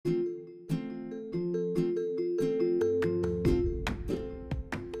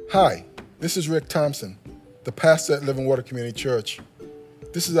Hi, this is Rick Thompson, the pastor at Living Water Community Church.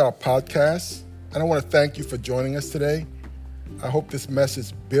 This is our podcast, and I want to thank you for joining us today. I hope this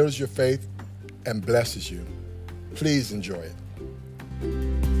message builds your faith and blesses you. Please enjoy it.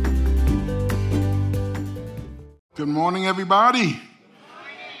 Good morning, everybody.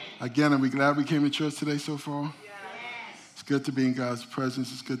 Again, are we glad we came to church today so far? Yes. It's good to be in God's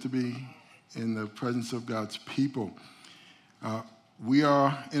presence. It's good to be in the presence of God's people. We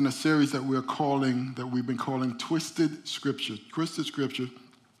are in a series that we've been calling Twisted Scripture. Twisted Scripture.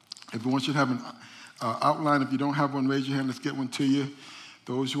 Everyone should have an outline. If you don't have one, raise your hand. Let's get one to you.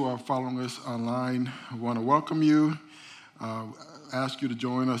 Those who are following us online, I want to welcome you. Ask you to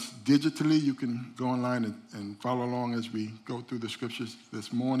join us digitally. You can go online and follow along as we go through the scriptures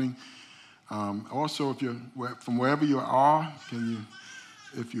this morning. Also, if you're from wherever you are,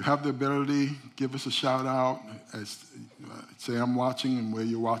 if you have the ability, give us a shout out. Say I'm watching and where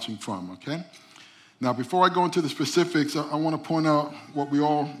you're watching from, okay? Now, before I go into the specifics, I want to point out what we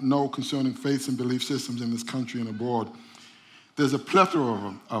all know concerning faiths and belief systems in this country and abroad. There's a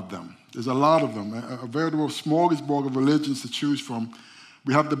plethora of them. There's a lot of them, a veritable smorgasbord of religions to choose from.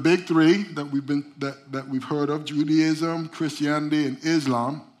 We have the big three that we've heard of: Judaism, Christianity, and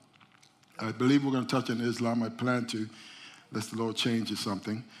Islam. I believe we're going to touch on Islam. I plan to, unless the Lord changes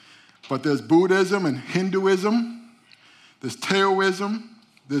something. But there's Buddhism and Hinduism. There's Taoism.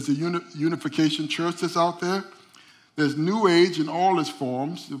 There's the Unification Church that's out there. There's New Age in all its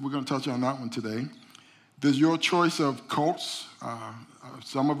forms. We're going to touch on that one today. There's your choice of cults.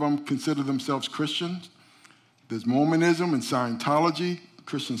 Some of them consider themselves Christians. There's Mormonism and Scientology,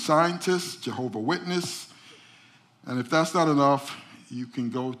 Christian Scientists, Jehovah's Witness. And if that's not enough,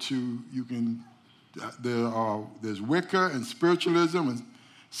 there's Wicca and Spiritualism and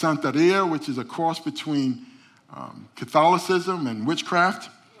Santeria, which is a cross between Catholicism and witchcraft.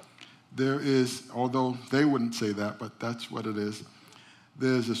 There is, although they wouldn't say that, but that's what it is.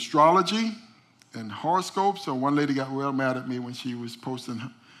 There's astrology and horoscopes. So one lady got real mad at me when she was posting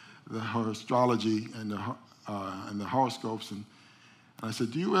her astrology and the horoscopes. And I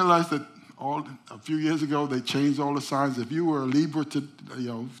said, do you realize that a few years ago they changed all the signs? If you were a Libra to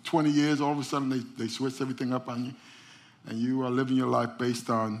 20 years, all of a sudden they switched everything up on you. And you are living your life based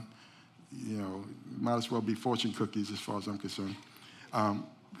on, might as well be fortune cookies as far as I'm concerned.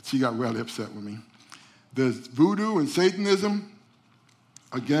 She got really upset with me. There's voodoo and Satanism.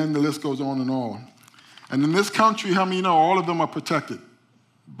 Again, the list goes on and on. And in this country, how many know all of them are protected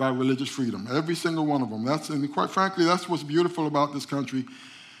by religious freedom? Every single one of them. And quite frankly, that's what's beautiful about this country,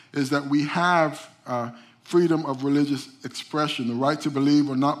 is that we have freedom of religious expression, the right to believe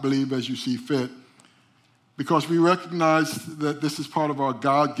or not believe as you see fit, because we recognize that this is part of our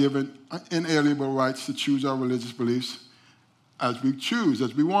God-given, inalienable rights to choose our religious beliefs as we choose,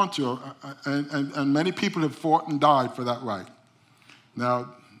 as we want to. And many people have fought and died for that right. Now,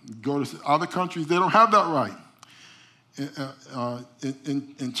 go to other countries, they don't have that right.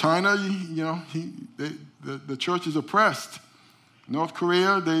 In China, the church is oppressed. North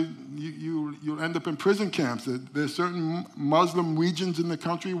Korea, you'll end up in prison camps. There's certain Muslim regions in the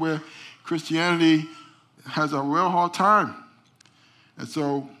country where Christianity has a real hard time. And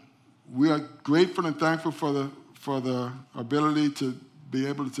so we are grateful and thankful for the ability to be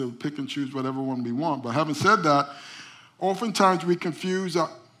able to pick and choose whatever one we want. But having said that, oftentimes we confuse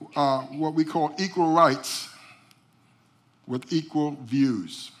what we call equal rights with equal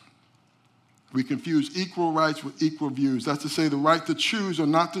views. We confuse equal rights with equal views. That's to say, the right to choose or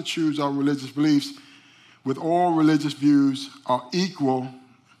not to choose our religious beliefs with all religious views are equal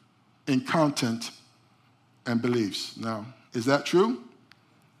in content and beliefs. Now, is that true?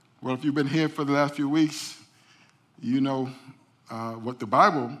 Well, if you've been here for the last few weeks, you know what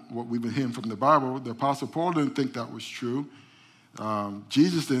we've been hearing from the Bible. The Apostle Paul didn't think that was true.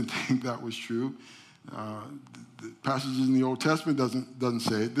 Jesus didn't think that was true. The passages in the Old Testament doesn't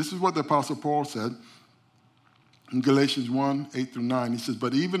say it. This is what the Apostle Paul said in Galatians 1:8-9. He says,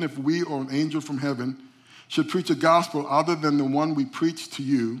 but even if we or an angel from heaven should preach a gospel other than the one we preach to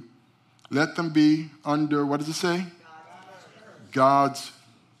you, let them be under, what does it say? God's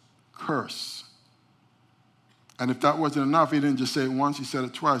curse. And if that wasn't enough, he didn't just say it once, he said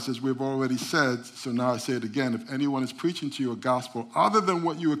it twice. As we've already said, so now I say it again. If anyone is preaching to you a gospel other than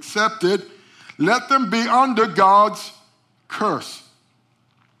what you accepted, let them be under God's curse.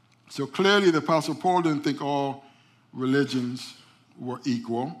 So clearly the Apostle Paul didn't think all religions were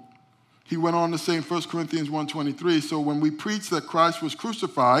equal. He went on to say in 1 Corinthians 1:23, so when we preach that Christ was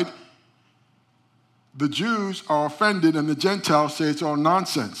crucified, the Jews are offended and the Gentiles say it's all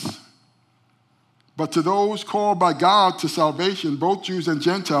nonsense. But to those called by God to salvation, both Jews and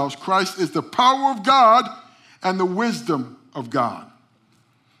Gentiles, Christ is the power of God and the wisdom of God.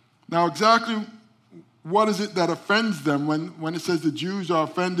 Now, exactly what is it that offends them when it says the Jews are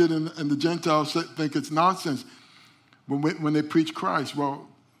offended and the Gentiles think it's nonsense when they preach Christ? Well,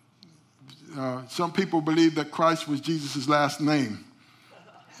 some people believe that Christ was Jesus' last name.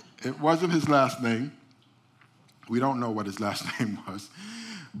 It wasn't his last name. We don't know what his last name was.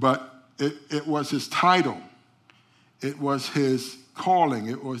 But it was his title. It was his calling.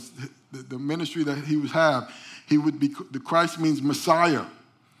 It was the ministry that he would have. The Christ means Messiah.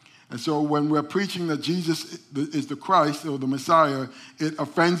 And so when we're preaching that Jesus is the Christ or the Messiah, it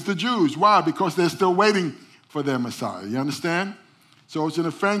offends the Jews. Why? Because they're still waiting for their Messiah. You understand? So it's an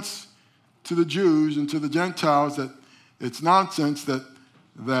offense to the Jews and to the Gentiles that it's nonsense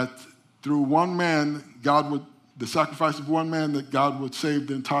that through one man, the sacrifice of one man, that God would save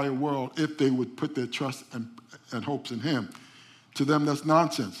the entire world if they would put their trust and hopes in him. To them, that's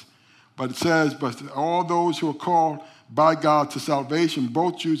nonsense. But it says, but all those who are called by God to salvation,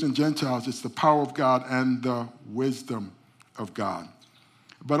 both Jews and Gentiles, it's the power of God and the wisdom of God.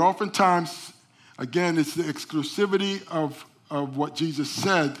 But oftentimes, again, it's the exclusivity of what Jesus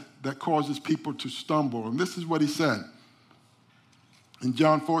said that causes people to stumble. And this is what he said. In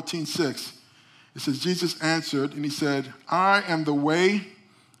John 14:6, it says, Jesus answered, and he said, I am the way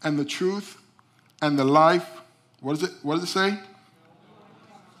and the truth and the life. What does it say?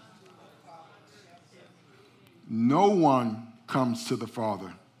 No one comes to the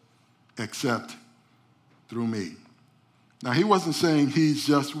Father except through me. Now, he wasn't saying he's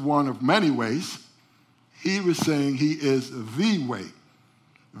just one of many ways. He was saying he is the way,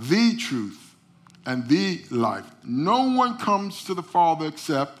 the truth, and the life. No one comes to the Father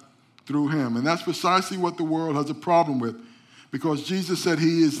except through him. And that's precisely what the world has a problem with, because Jesus said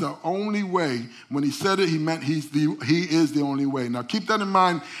he is the only way. When he said it, he meant he is the only way. Now, keep that in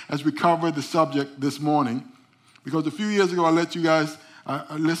mind as we cover the subject this morning. Because a few years ago, I let you guys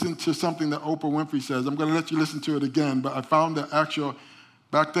listen to something that Oprah Winfrey says. I'm going to let you listen to it again, but I found the actual,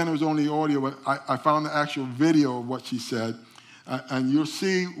 back then it was only audio, but I found the actual video of what she said. And you'll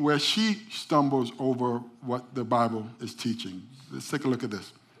see where she stumbles over what the Bible is teaching. Let's take a look at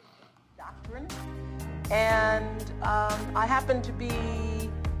this. Doctrine. And I happened to be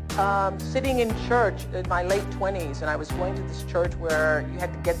sitting in church in my late 20s, and I was going to this church where you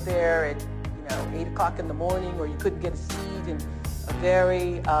had to get there at 8 o'clock in the morning, or you couldn't get a seat, and a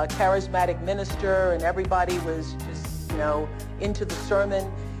very charismatic minister, and everybody was just, into the sermon.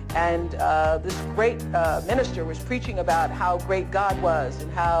 And this great minister was preaching about how great God was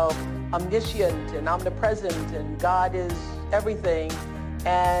and how omniscient and omnipresent and God is everything.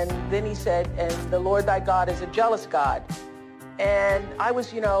 And then he said, and the Lord thy God is a jealous God. And I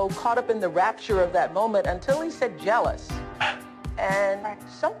was, caught up in the rapture of that moment until he said jealous. And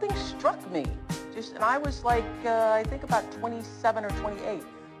something struck me. And I was like, I think about 27 or 28.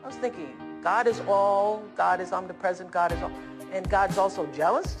 I was thinking, God is all, God is omnipresent, God is all. And God's also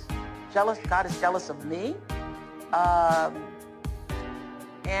jealous. God is jealous of me.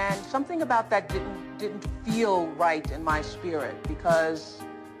 And something about that didn't feel right in my spirit, because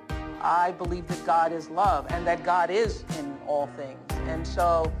I believe that God is love and that God is in all things. And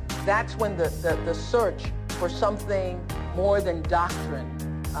so that's when the search for something more than doctrine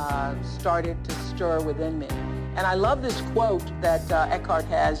started to stir within me. And I love this quote that Eckhart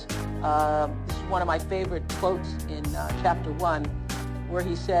has. This is one of my favorite quotes in chapter 1, where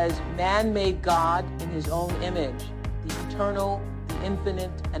he says, man made God in his own image. The eternal, the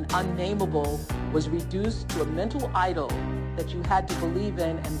infinite, and unnameable was reduced to a mental idol that you had to believe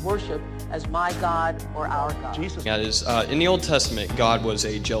in and worship as my God or our God. Jesus. Yeah, in the Old Testament, God was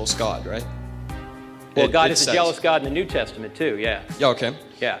a jealous God, right? Well, God is a jealous God in the New Testament, too, yeah. Yeah, okay.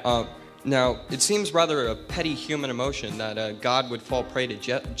 Yeah. Now, it seems rather a petty human emotion that God would fall prey to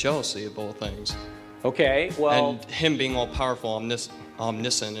jealousy of all things. Okay, well... And him being all-powerful,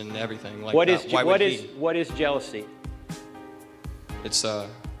 omniscient and everything like what that. What is jealousy? It's, oh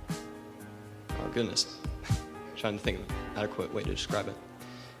goodness. I'm trying to think of an adequate way to describe it.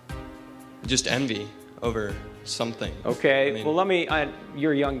 Just envy over something. Okay, well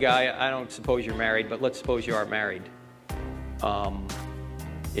you're a young guy, I don't suppose you're married, but let's suppose you are married.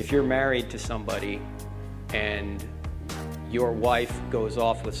 If you're married to somebody and your wife goes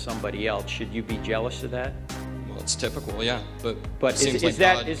off with somebody else, should you be jealous of that? Well, it's typical, yeah, but is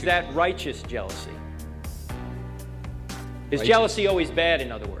that righteous jealousy? Is jealousy always bad,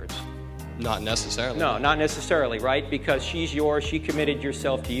 in other words? Not necessarily. No, not necessarily, right? Because she's yours, she committed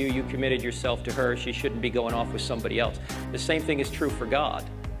yourself to you, you committed yourself to her, she shouldn't be going off with somebody else. The same thing is true for God.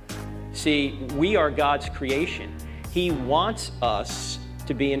 See, we are God's creation. He wants us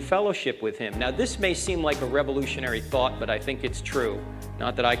to be in fellowship with him. Now, this may seem like a revolutionary thought, but I think it's true.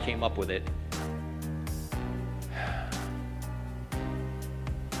 Not that I came up with it.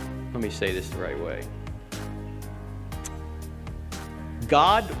 Let me say this the right way.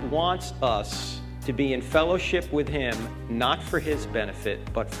 God wants us to be in fellowship with him, not for his benefit,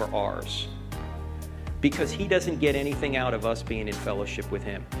 but for ours. Because he doesn't get anything out of us being in fellowship with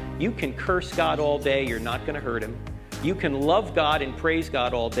him. You can curse God all day, you're not going to hurt him. You can love God and praise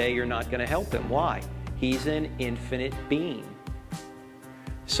God all day, you're not going to help him. Why? He's an infinite being.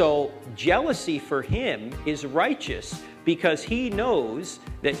 So jealousy for him is righteous because he knows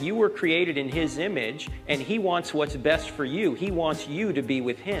that you were created in his image and he wants what's best for you. He wants you to be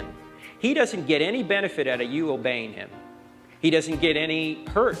with him. He doesn't get any benefit out of you obeying him. He doesn't get any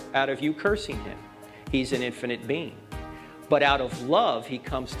hurt out of you cursing him. He's an infinite being. But out of love, he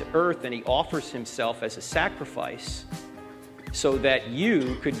comes to earth and he offers himself as a sacrifice so that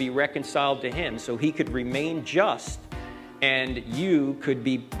you could be reconciled to him, so he could remain just and you could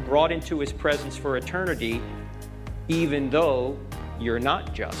be brought into his presence for eternity, even though you're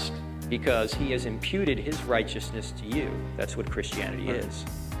not just, because he has imputed his righteousness to you. That's what Christianity is.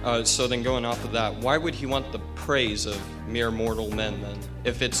 So then going off of that, why would he want the praise of mere mortal men then?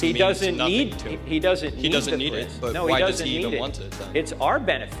 If it's He doesn't need it, but no, why does he even want it then? It's our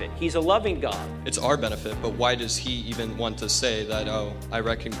benefit. He's a loving God. It's our benefit, but why does he even want to say that, oh, I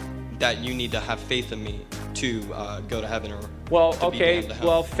reckon that you need to have faith in me to go to heaven or to be damned to hell?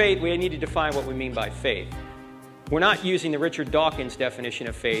 Well, faith, we need to define what we mean by faith. We're not using the Richard Dawkins definition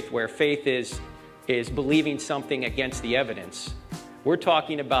of faith, where faith is believing something against the evidence. We're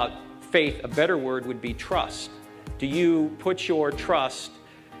talking about faith. A better word would be trust. Do you put your trust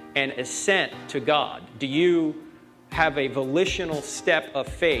and assent to God? Do you have a volitional step of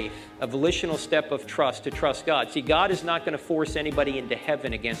faith, a volitional step of trust to trust God? See, God is not going to force anybody into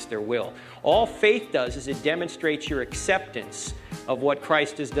heaven against their will. All faith does is it demonstrates your acceptance of what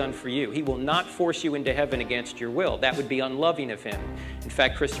Christ has done for you. He will not force you into heaven against your will. That would be unloving of him. In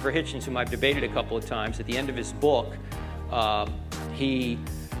fact, Christopher Hitchens, whom I've debated a couple of times, at the end of his book, he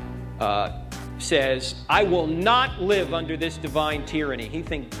says, I will not live under this divine tyranny. He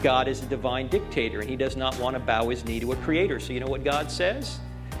thinks God is a divine dictator, and he does not want to bow his knee to a creator. So you know what God says?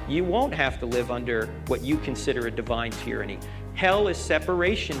 You won't have to live under what you consider a divine tyranny. Hell is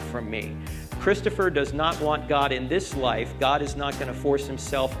separation from me. Christopher does not want God in this life. God is not going to force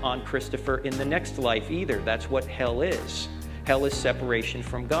himself on Christopher in the next life either. That's what hell is. Hell is separation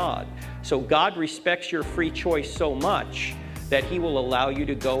from God. So God respects your free choice so much that he will allow you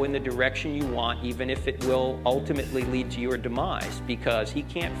to go in the direction you want, even if it will ultimately lead to your demise, because he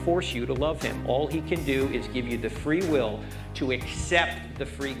can't force you to love him. All he can do is give you the free will to accept the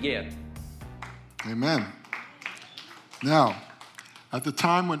free gift. Amen. Now, at the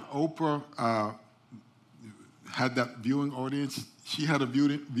time when Oprah had that viewing audience, she had a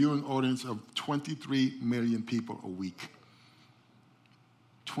viewing audience of 23 million people a week.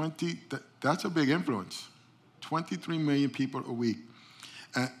 That's a big influence. 23 million people a week.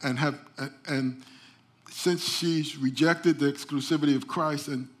 And since she's rejected the exclusivity of Christ,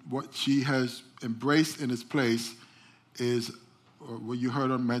 and what she has embraced in its place is what you heard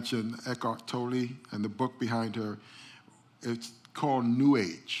her mention, Eckhart Tolle, and the book behind her. It's called New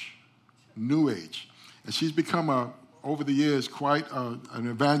Age. New Age. And she's become, over the years, quite an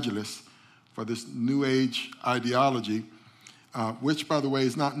evangelist for this New Age ideology, which, by the way,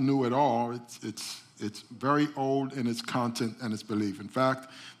 is not new at all. It's very old in its content and its belief. In fact,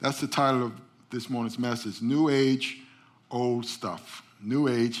 that's the title of this morning's message, New Age, Old Stuff. New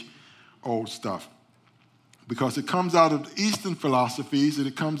Age, Old Stuff. Because it comes out of Eastern philosophies, and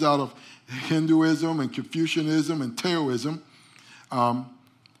it comes out of Hinduism and Confucianism and Taoism.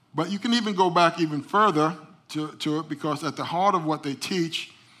 But you can even go back even further to it, because at the heart of what they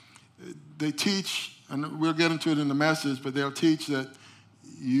teach, and we'll get into it in the message, but they'll teach that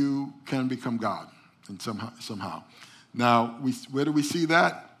you can become God and somehow. Now, where do we see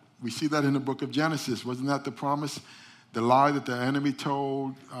that? We see that in the book of Genesis. Wasn't that the promise, the lie that the enemy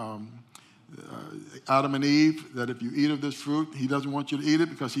told Adam and Eve, that if you eat of this fruit, he doesn't want you to eat it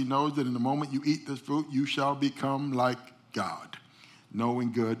because he knows that in the moment you eat this fruit, you shall become like God,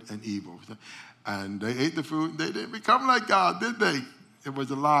 knowing good and evil. And they ate the fruit. They didn't become like God, did they? It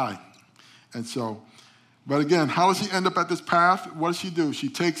was a lie. And so, but again, how does she end up at this path? What does she do? She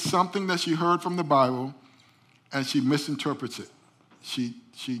takes something that she heard from the Bible and she misinterprets it. She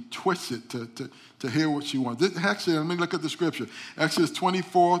twists it to hear what she wants. Actually, let me look at the scripture. Exodus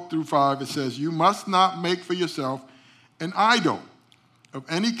 24 through 5, it says, you must not make for yourself an idol of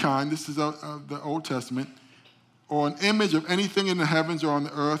any kind, this is the Old Testament, or an image of anything in the heavens or on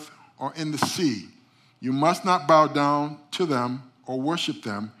the earth or in the sea. You must not bow down to them or worship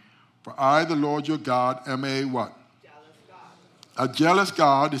them, for I, the Lord your God, am a what? Jealous God. A jealous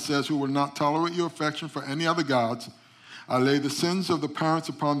God, it says, who will not tolerate your affection for any other gods. I lay the sins of the parents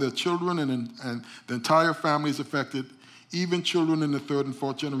upon their children, and the entire family is affected, even children in the third and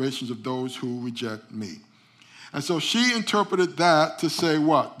fourth generations of those who reject me. And so she interpreted that to say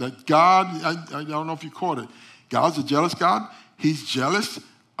what? That God, I don't know if you caught it, God's a jealous God. He's jealous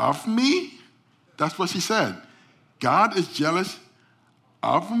of me. That's what she said. God is jealous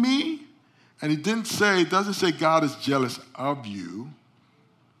of me. And it doesn't say God is jealous of you.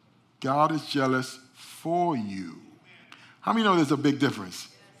 God is jealous for you. How many know there's a big difference?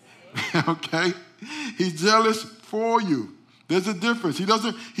 Okay? He's jealous for you. There's a difference. He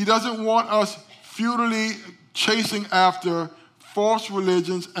doesn't want us futilely chasing after false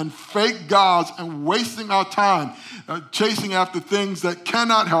religions and fake gods and wasting our time chasing after things that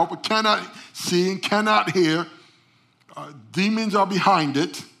cannot help, or cannot see, and cannot hear. Demons are behind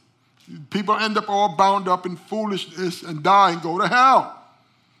it. People end up all bound up in foolishness and die and go to hell.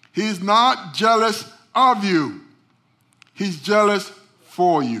 He's not jealous of you. He's jealous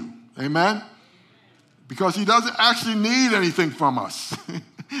for you. Amen? Because he doesn't actually need anything from us.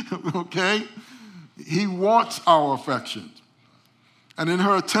 Okay? He wants our affections. And in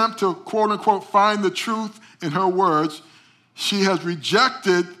her attempt to, quote unquote, find the truth in her words, she has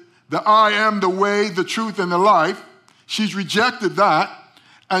rejected the I am the way, the truth, and the life. She's rejected that,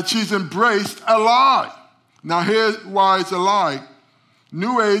 and she's embraced a lie. Now here's why it's a lie.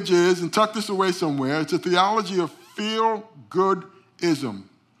 New Age is, and tuck this away somewhere, it's a theology of feel-good-ism.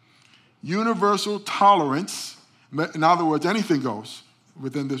 Universal tolerance, in other words, anything goes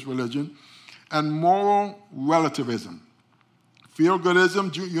within this religion, and moral relativism.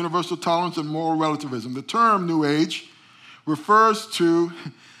 Feel-goodism, universal tolerance, and moral relativism. The term New Age refers to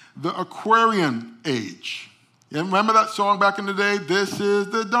the Aquarian age. You remember that song back in the day? This is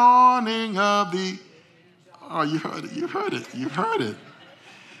the dawning of the... Oh, you heard it. You heard it. You heard it.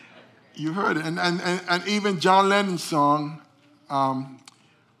 You heard it. And even John Lennon's song,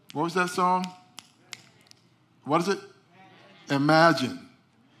 what was that song? What is it? Imagine.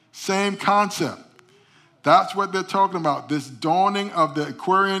 Same concept. That's what they're talking about, this dawning of the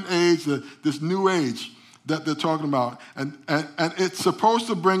Aquarian age, this new age that they're talking about. And it's supposed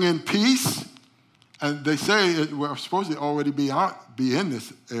to bring in peace, and they say we're supposed to already be in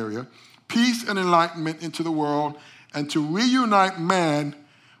this area, peace and enlightenment into the world, and to reunite man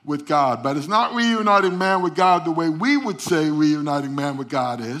with God. But it's not reuniting man with God the way we would say reuniting man with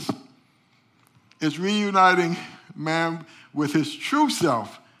God is. It's reuniting man with his true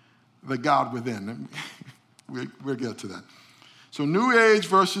self, the God within. We'll get to that. So New Age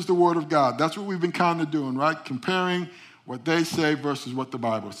versus the Word of God. That's what we've been kind of doing, right? Comparing what they say versus what the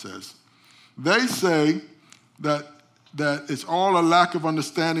Bible says. They say that it's all a lack of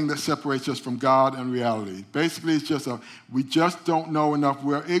understanding that separates us from God and reality. Basically, it's just we just don't know enough.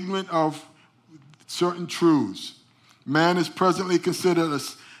 We're ignorant of certain truths. Man is presently considered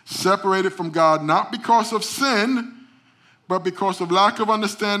as separated from God, not because of sin, but because of lack of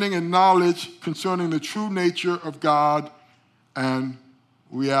understanding and knowledge concerning the true nature of God and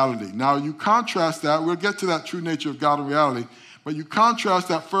reality. Now, you contrast that. We'll get to that true nature of God and reality. But you contrast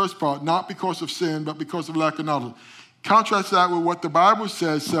that first part, not because of sin, but because of lack of knowledge. Contrast that with what the Bible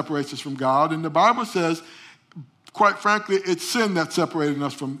says separates us from God. And the Bible says, quite frankly, it's sin that's separating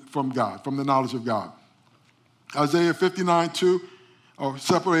us from God, from the knowledge of God. Isaiah 59:2, or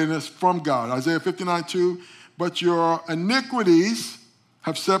separating us from God. Isaiah 59:2, but your iniquities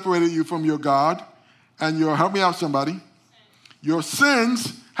have separated you from your God, and help me out, somebody. Your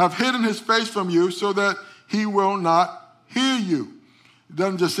sins have hidden his face from you so that he will not hear you. It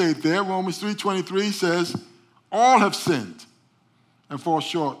doesn't just say it there. Romans 3:23 says, all have sinned and fall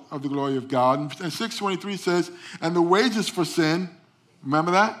short of the glory of God. And 6:23 says, and the wages for sin,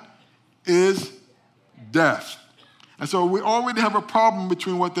 remember that, is death. And so we already have a problem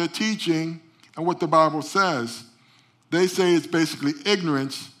between what they're teaching and what the Bible says. They say it's basically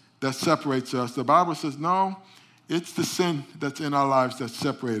ignorance that separates us. The Bible says, no, it's the sin that's in our lives that's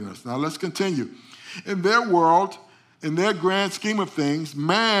separating us. Now let's continue. In their world, in their grand scheme of things,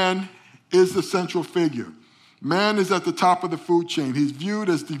 man is the central figure. Man is at the top of the food chain. He's viewed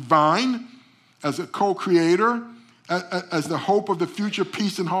as divine, as a co-creator, as the hope of the future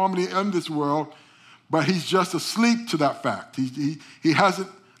peace and harmony in this world, but he's just asleep to that fact. He hasn't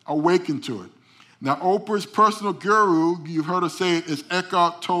awakened to it. Now, Oprah's personal guru, you've heard her say it, is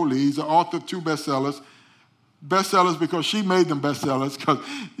Eckhart Tolle. He's the author of 2 bestsellers, bestsellers because she made them bestsellers, because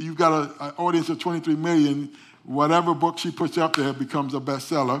you've got an audience of 23 million. Whatever book she puts up there becomes a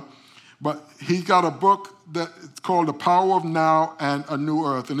bestseller. But he's got a book that's called The Power of Now and A New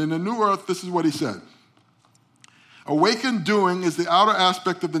Earth. And in The New Earth, this is what he said. Awakened doing is the outer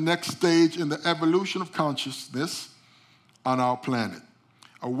aspect of the next stage in the evolution of consciousness on our planet.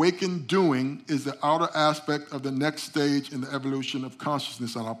 Awakened doing is the outer aspect of the next stage in the evolution of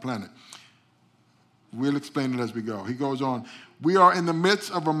consciousness on our planet. We'll explain it as we go. He goes on, we are in the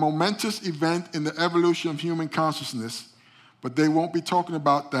midst of a momentous event in the evolution of human consciousness, but they won't be talking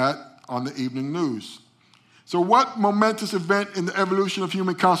about that on the evening news. So what momentous event in the evolution of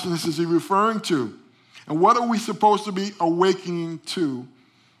human consciousness is he referring to? And what are we supposed to be awakening to?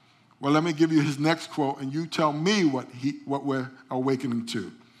 Well, let me give you his next quote, and you tell me what we're awakening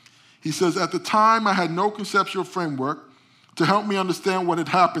to. He says, at the time, I had no conceptual framework to help me understand what had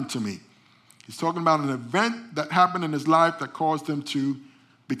happened to me. He's talking about an event that happened in his life that caused him to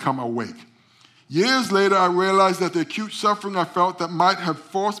become awake. Years later, I realized that the acute suffering I felt that might have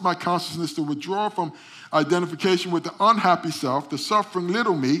forced my consciousness to withdraw from identification with the unhappy self, the suffering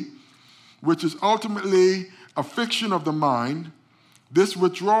little me, which is ultimately a fiction of the mind. This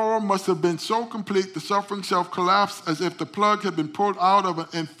withdrawal must have been so complete the suffering self collapsed as if the plug had been pulled out of an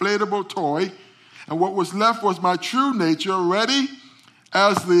inflatable toy, and what was left was my true nature, ready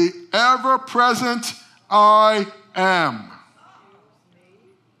as the ever-present I am.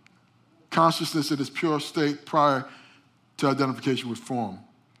 Consciousness in its pure state prior to identification with form.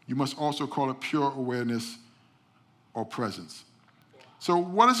 You must also call it pure awareness or presence. So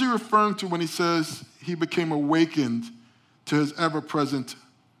what is he referring to when he says he became awakened to his ever-present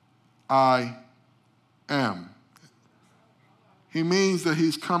I am? He means that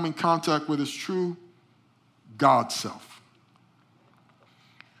he's come in contact with his true God self.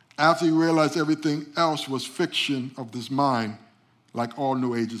 After he realized everything else was fiction of this mind, like all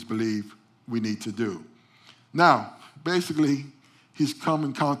New Agers believe we need to do. Now, basically, he's come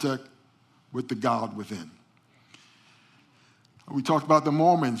in contact with the God within. We talked about the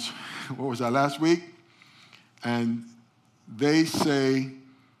Mormons, what was that, last week? And they say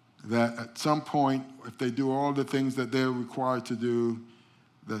that at some point, if they do all the things that they're required to do,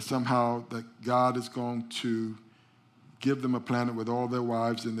 that somehow that God is going to give them a planet with all their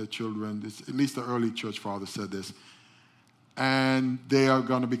wives and their children. At least the early church fathers said this. And they are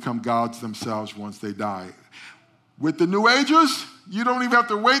going to become gods themselves once they die. With the New Agers, you don't even have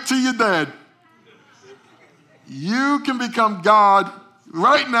to wait till you're dead. You can become God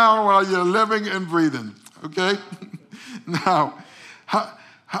right now while you're living and breathing, okay? Now,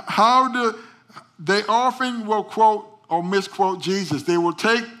 how do they often will quote or misquote Jesus? They will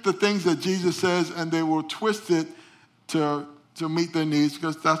take the things that Jesus says and they will twist it to meet their needs,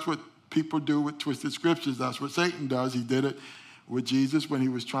 because that's what people do with twisted scriptures. That's what Satan does. He did it with Jesus when he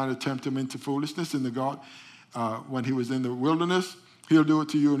was trying to tempt him into foolishness in the garden. When he was in the wilderness, he'll do it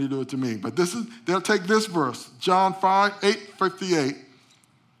to you and he'll do it to me. But they'll take this verse, John 8:58,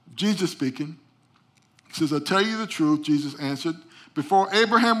 Jesus speaking. He says, I tell you the truth, Jesus answered, before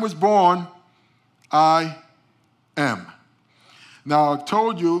Abraham was born, I am. Now, I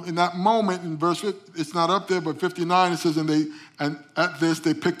told you in that moment, in verse 50, it's not up there, but 59, it says, and at this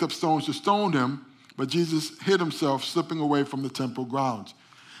they picked up stones to stone him, but Jesus hid himself, slipping away from the temple grounds.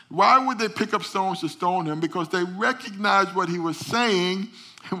 Why would they pick up stones to stone him? Because they recognized what he was saying,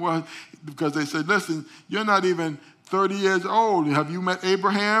 because they said, listen, you're not even 30 years old. Have you met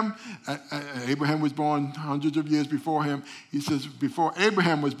Abraham? Abraham was born hundreds of years before him. He says, before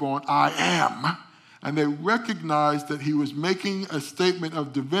Abraham was born, I am. And they recognized that he was making a statement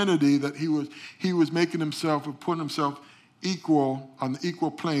of divinity, that he was making himself or putting himself equal on the equal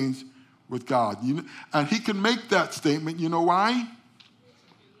planes with God. And he can make that statement. You know why?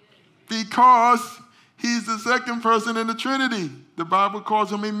 Because he's the second person in the Trinity. The Bible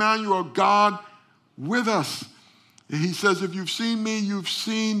calls him Emmanuel, God with us. He says, if you've seen me, you've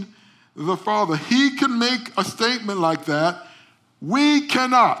seen the Father. He can make a statement like that. We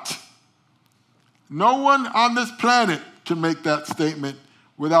cannot. No one on this planet can make that statement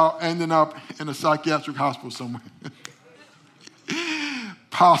without ending up in a psychiatric hospital somewhere.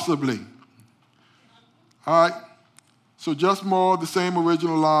 Possibly. All right. So just more the same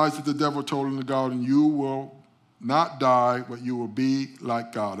original lies that the devil told in the garden. You will not die, but you will be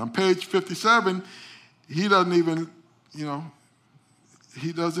like God. On page 57, he doesn't even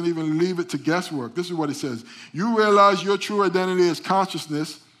leave it to guesswork. This is what he says. You realize your true identity is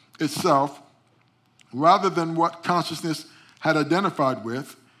consciousness itself, rather than what consciousness had identified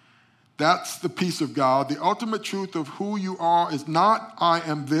with. That's the peace of God. The ultimate truth of who you are is not I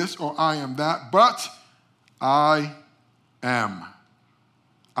am this or I am that, but I am.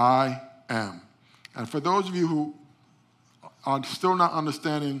 I am. And for those of you who are still not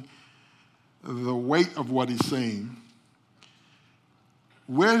understanding the weight of what he's saying,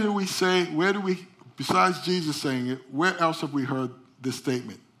 besides Jesus saying it, where else have we heard this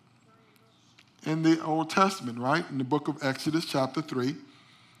statement? In the Old Testament, right? In the book of Exodus, chapter 3,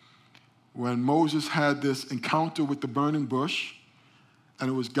 when Moses had this encounter with the burning bush, and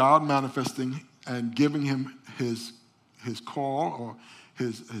it was God manifesting and giving him his call or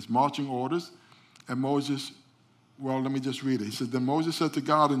his marching orders. And Moses, well, let me just read it. He says, then Moses said to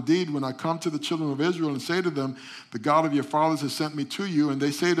God, indeed, when I come to the children of Israel and say to them, the God of your fathers has sent me to you, and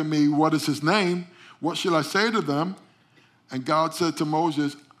they say to me, what is his name? What shall I say to them? And God said to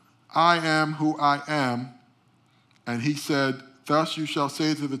Moses, I am who I am. And he said, thus you shall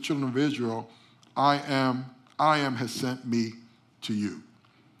say to the children of Israel, I am has sent me to you.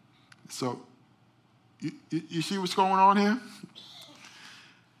 So, you see what's going on here?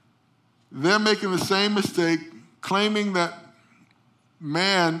 They're making the same mistake, claiming that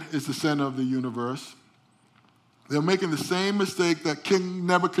man is the center of the universe. They're making the same mistake that King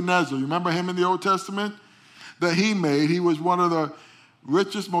Nebuchadnezzar, you remember him in the Old Testament? That he made. He was one of the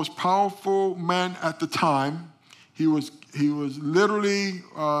richest, most powerful men at the time. He was literally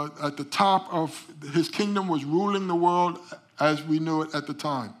at the top of his kingdom, was ruling the world as we knew it at the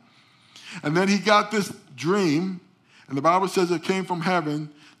time. And then he got this dream, and the Bible says it came from heaven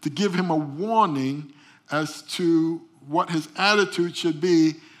to give him a warning as to what his attitude should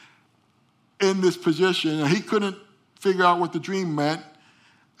be in this position. And he couldn't figure out what the dream meant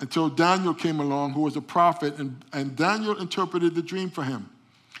until Daniel came along, who was a prophet, and Daniel interpreted the dream for him.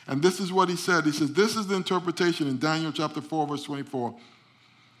 And this is what he said. He says, this is the interpretation in Daniel chapter 4, verse 24.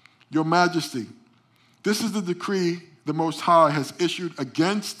 Your Majesty, this is the decree the Most High has issued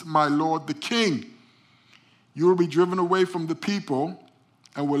against my Lord the King. You will be driven away from the people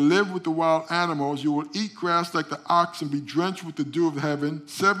and will live with the wild animals. You will eat grass like the ox and be drenched with the dew of heaven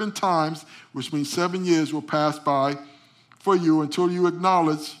 7 times, which means 7 years will pass by for you until you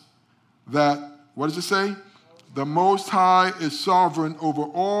acknowledge that, what does it say? The Most High is sovereign over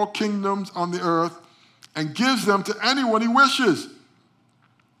all kingdoms on the earth and gives them to anyone he wishes.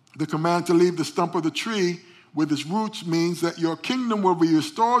 The command to leave the stump of the tree with its roots means that your kingdom will be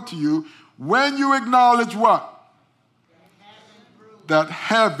restored to you when you acknowledge what? That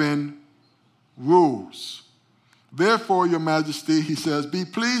heaven rules. Therefore, Your Majesty, he says, be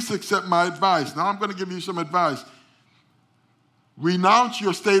pleased to accept my advice. Now I'm going to give you some advice. Renounce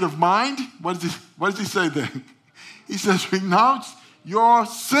your state of mind. What does he say there? He says, renounce your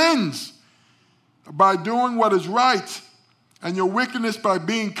sins by doing what is right, and your wickedness by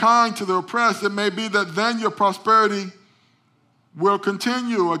being kind to the oppressed. It may be that then your prosperity will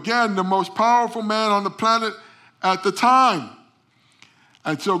continue. Again, the most powerful man on the planet at the time.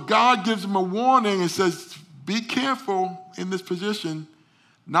 And so God gives him a warning and says, be careful in this position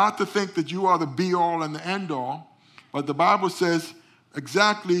not to think that you are the be-all and the end-all. But the Bible says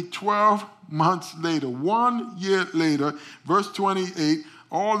exactly 12 months later, 1 year later, verse 28,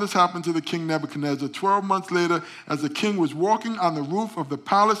 all this happened to the king Nebuchadnezzar. 12 months later, as the king was walking on the roof of the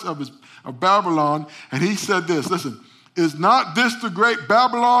palace of Babylon, and he said this, listen, is not this the great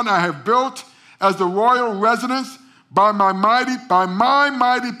Babylon I have built as the royal residence by my mighty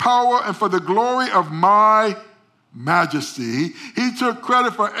power and for the glory of my majesty? He took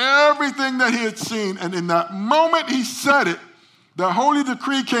credit for everything that he had seen, and in that moment he said it, the holy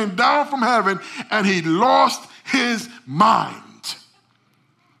decree came down from heaven, and he lost his mind.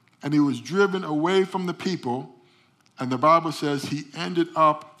 And he was driven away from the people, and the Bible says he ended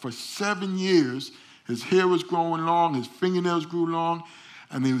up for 7 years. His hair was growing long, his fingernails grew long,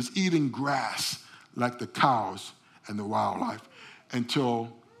 and he was eating grass like the cows and the wildlife until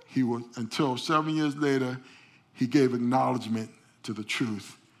 7 years later, he gave acknowledgement to the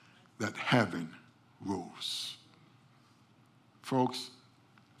truth that heaven rules. Folks,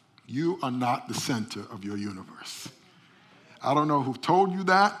 you are not the center of your universe. I don't know who told you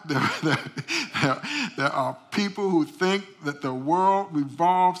that. There are people who think that the world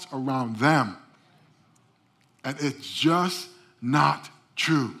revolves around them. And it's just not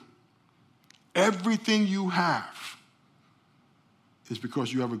true. Everything you have is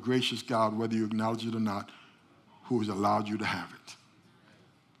because you have a gracious God, whether you acknowledge it or not, who has allowed you to have it.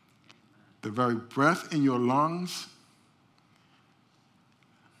 The very breath in your lungs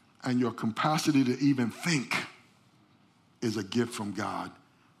and your capacity to even think is a gift from God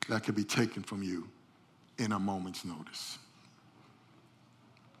that could be taken from you in a moment's notice.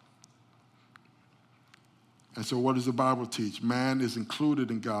 And so what does the Bible teach? Man is included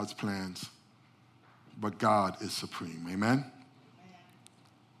in God's plans, but God is supreme. Amen?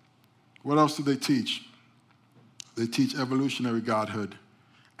 What else do they teach? They teach evolutionary godhood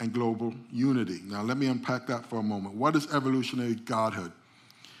and global unity. Now, let me unpack that for a moment. What is evolutionary godhood?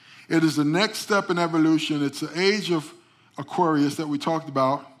 It is the next step in evolution. It's the age of Aquarius that we talked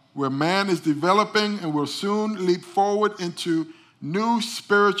about, where man is developing and will soon leap forward into new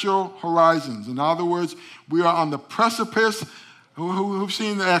spiritual horizons. In other words, we are on the precipice. Who've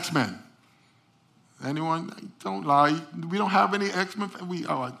seen the X-Men? Anyone? Don't lie. We don't have any X-Men fans.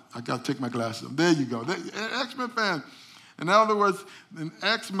 I got to take my glasses off. There you go. X-Men fans. In other words, in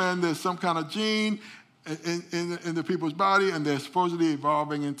X-Men, there's some kind of gene in the people's body, and they're supposedly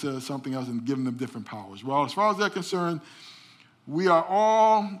evolving into something else and giving them different powers. Well, as far as they're concerned, we are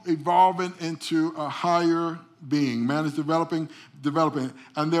all evolving into a higher being. Man is developing.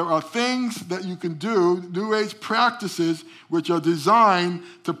 And there are things that you can do, New Age practices, which are designed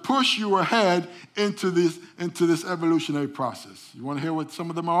to push you ahead into this evolutionary process. You want to hear what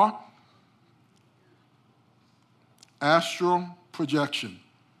some of them are? Astral projection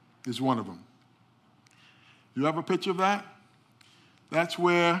is one of them. You have a picture of that? That's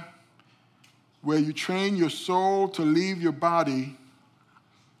where you train your soul to leave your body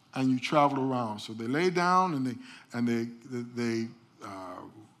and you travel around. So they lay down and they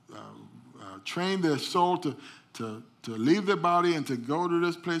train their soul to leave their body and to go to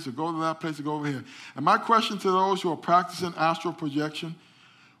this place, or go to that place, or go over here. And my question to those who are practicing astral projection,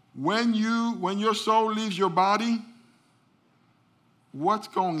 when your soul leaves your body, what's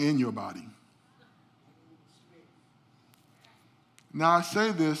going in your body? Now, I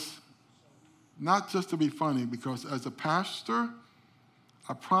say this not just to be funny, because as a pastor,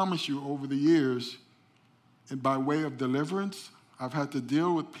 I promise you over the years, and by way of deliverance, I've had to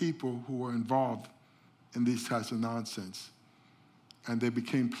deal with people who were involved in these types of nonsense, and they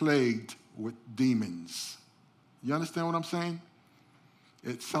became plagued with demons. You understand what I'm saying?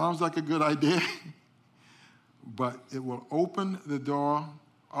 It sounds like a good idea, but it will open the door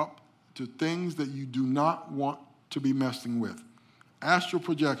up to things that you do not want to be messing with. Astral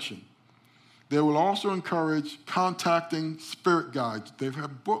projection. They will also encourage contacting spirit guides. They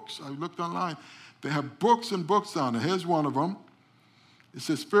have books. I looked online. They have books and books on it. Here's one of them. It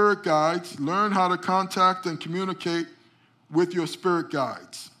says, Spirit Guides, learn how to contact and communicate with your spirit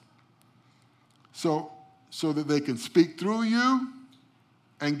guides. So that they can speak through you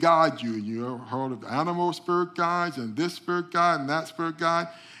and guide you. You've heard of animal spirit guides and this spirit guide and that spirit guide.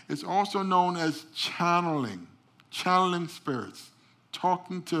 It's also known as channeling spirits,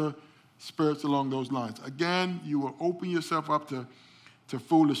 talking to spirits along those lines. Again, you will open yourself up to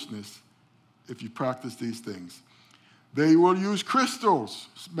foolishness if you practice these things. They will use crystals,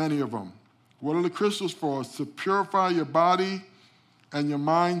 many of them. What are the crystals for? It's to purify your body and your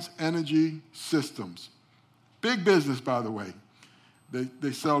mind's energy systems. Big business, by the way.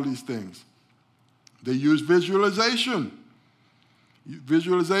 They sell these things. They use visualization.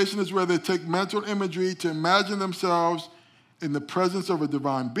 Visualization is where they take mental imagery to imagine themselves in the presence of a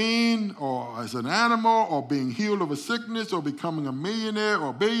divine being, or as an animal, or being healed of a sickness, or becoming a millionaire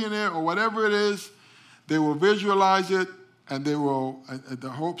or billionaire, or whatever it is. They will visualize it, and they will, in the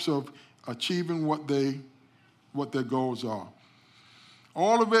hopes of achieving what their goals are.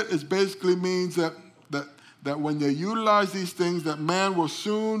 All of it is basically means that when they utilize these things, that man will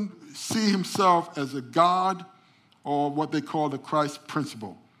soon see himself as a God, or what they call the Christ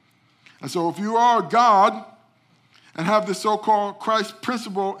principle. And so if you are a God and have the so-called Christ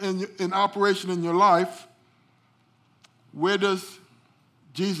principle in operation in your life, where does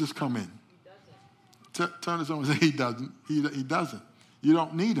Jesus come in? Turn to someone and say, he doesn't. He doesn't. You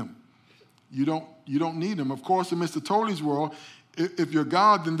don't need him. You don't need him. Of course, in Mr. Tolley's world, if you're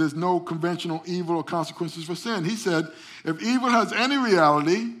God, then there's no conventional evil or consequences for sin. He said, if evil has any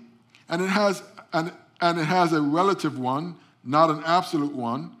reality, and it has a relative one, not an absolute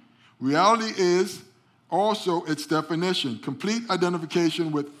one, reality is also its definition, complete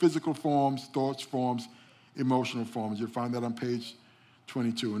identification with physical forms, thoughts forms, emotional forms. You'll find that on page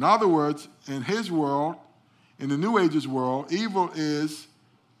 22. In other words, in his world, in the New Age's world, evil is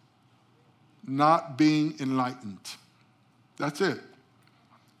not being enlightened. That's it.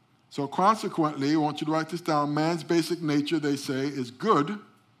 So consequently, I want you to write this down. Man's basic nature, they say, is good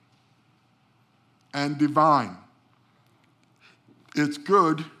and divine. It's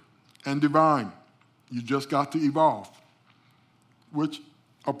good and divine. You just got to evolve, which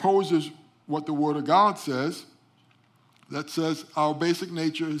opposes what the Word of God says, that says our basic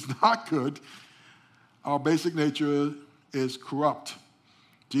nature is not good. Our basic nature is corrupt.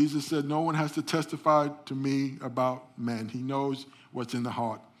 Jesus said, no one has to testify to me about men. He knows what's in the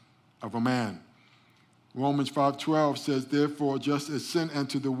heart of a man. Romans 5:12 says, therefore, just as sin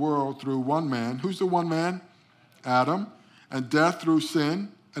entered the world through one man. Who's the one man? Adam. And death through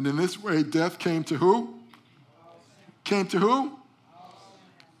sin. And in this way, death came to who? Came to who?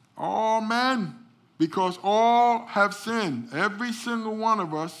 All men. Because all have sinned. Every single one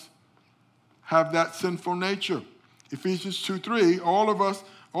of us have that sinful nature. Ephesians 2:3, all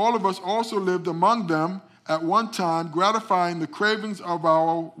of us also lived among them at one time, gratifying the cravings of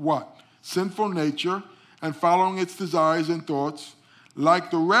our what? Sinful nature and following its desires and thoughts.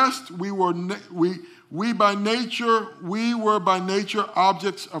 Like the rest, we were by nature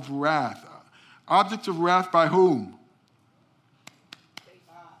objects of wrath. Objects of wrath by whom?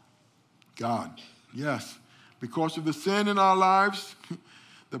 God. Yes. Because of the sin in our lives,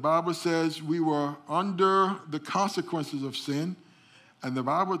 the Bible says we were under the consequences of sin. And the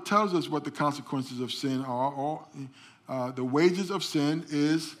Bible tells us what the consequences of sin are. The wages of sin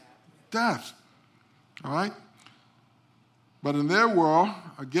is death. All right? But in their world,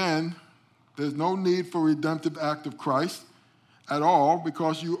 again, there's no need for redemptive act of Christ at all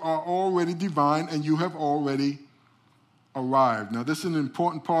because you are already divine and you have already arrived. Now, this is an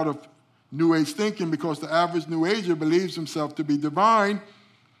important part of New Age thinking because the average New Ager believes himself to be divine.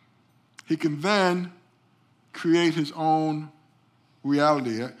 He can then create his own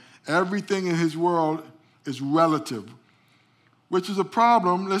reality. Everything in his world is relative, which is a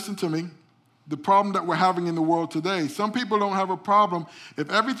problem. Listen to me. The problem that we're having in the world today. Some people don't have a problem if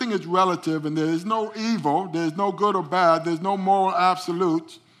everything is relative and there is no evil, there's no good or bad, there's no moral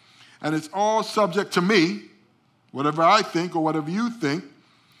absolutes, and it's all subject to me, whatever I think or whatever you think,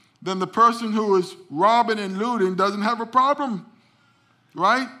 then the person who is robbing and looting doesn't have a problem,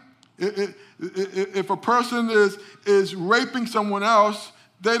 right? If a person is raping someone else,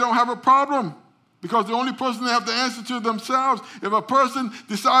 they don't have a problem. Because the only person they have to answer to themselves, if a person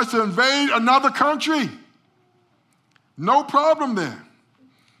decides to invade another country, no problem there.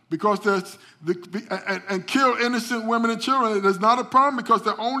 Because and kill innocent women and children, there's not a problem because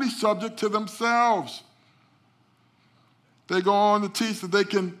they're only subject to themselves. They go on to teach that they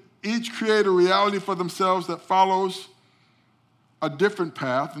can each create a reality for themselves that follows a different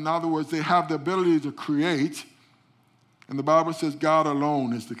path. In other words, they have the ability to create. And the Bible says God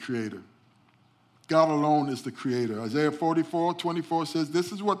alone is the creator. God alone is the creator. Isaiah 44:24 says,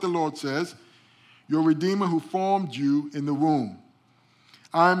 this is what the Lord says, your Redeemer who formed you in the womb.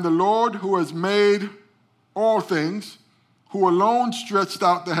 I am the Lord who has made all things, who alone stretched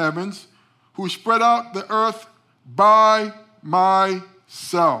out the heavens, who spread out the earth by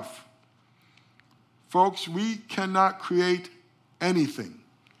myself. Folks, we cannot create anything.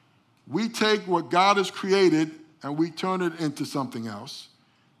 We take what God has created and we turn it into something else.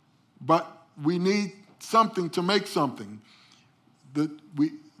 But we need something to make something.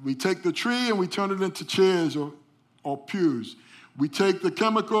 We take the tree and we turn it into chairs or pews. We take the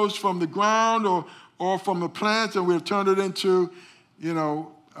chemicals from the ground or from the plants and we'll turn it into,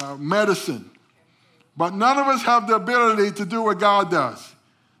 medicine. But none of us have the ability to do what God does,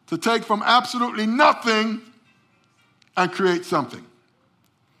 to take from absolutely nothing and create something.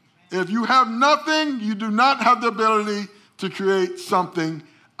 If you have nothing, you do not have the ability to create something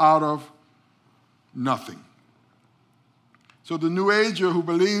out of nothing. So the New Ager who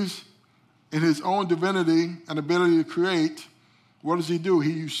believes in his own divinity and ability to create, what does he do?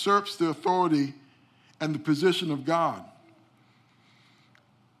 He usurps the authority and the position of God.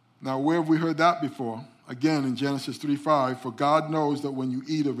 Now, where have we heard that before? Again, in Genesis 3:5, for God knows that when you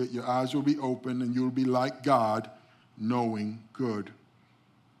eat of it, your eyes will be open and you'll be like God, knowing good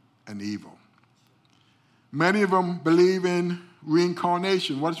and evil. Many of them believe in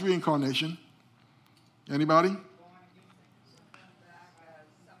reincarnation. What is reincarnation? Anybody?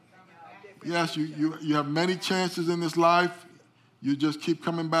 Yes, you have many chances in this life. You just keep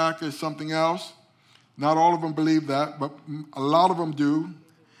coming back as something else. Not all of them believe that, but a lot of them do.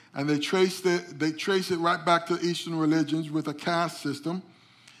 And they trace it right back to Eastern religions with a caste system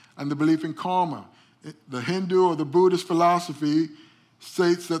and the belief in karma. The Hindu or the Buddhist philosophy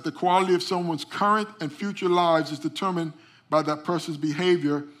states that the quality of someone's current and future lives is determined by that person's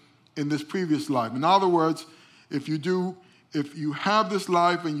behavior in this previous life. In other words, if you have this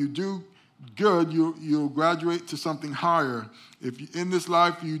life and you do good, you'll graduate to something higher. If in this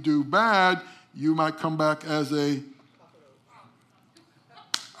life you do bad, you might come back as a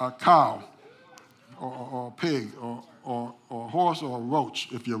cow or a pig or a horse or a roach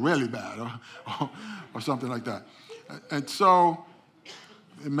if you're really bad or something like that. And so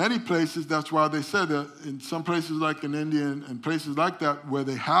in many places, that's why they said that in some places like in India and places like that where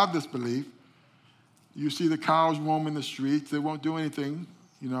they have this belief, you see the cows roaming the streets. They won't do anything.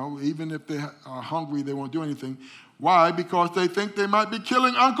 You know, even if they are hungry, they won't do anything. Why? Because they think they might be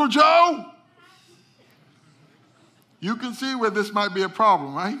killing Uncle Joe. You can see where this might be a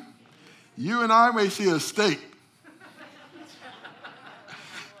problem, right? You and I may see a steak.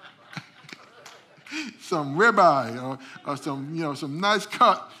 Some ribeye or some, some nice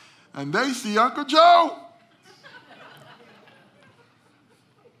cut. And they see Uncle Joe.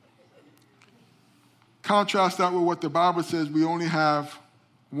 Contrast that with what the Bible says, we only have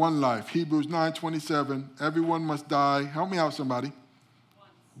one life. Hebrews 9:27, everyone must die. Help me out, somebody.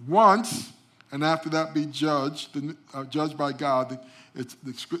 Once, and after that be judged by God. The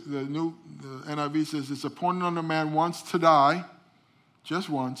NIV says it's appointed on a man once to die, just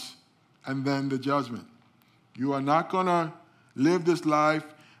once, and then the judgment. You are not going to live this life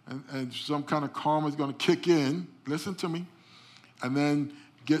and some kind of karma is going to kick in, listen to me, and then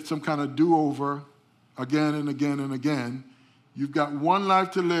get some kind of do-over again and again and again. You've got one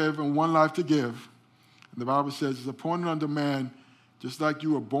life to live and one life to give. And the Bible says it's appointed unto man, just like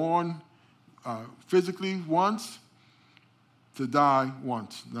you were born physically once, to die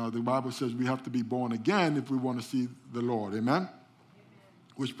once. Now, the Bible says we have to be born again if we want to see the Lord. Amen?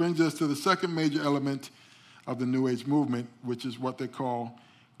 Which brings us to the second major element of the New Age movement, which is what they call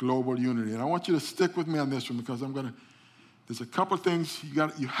global unity. And I want you to stick with me on this one because there's a couple of things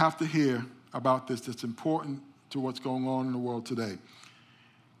you have to hear about this that's important to what's going on in the world today.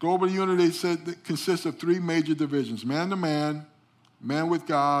 Global unity consists of three major divisions: man to man, man with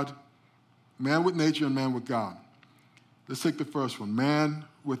God, man with nature, and man with God. Let's take the first one, man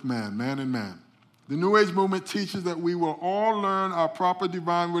with man, man and man. The New Age movement teaches that we will all learn our proper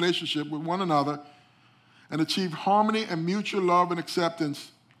divine relationship with one another and achieve harmony and mutual love and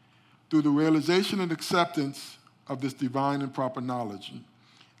acceptance through the realization and acceptance of this divine and proper knowledge.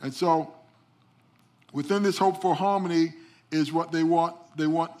 And so within this hope for harmony is what they want. They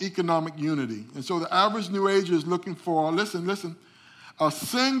want economic unity. And so the average New Ager is looking for, listen, a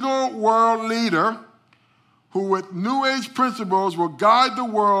single world leader who with New Age principles will guide the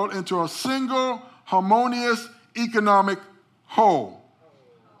world into a single harmonious economic whole.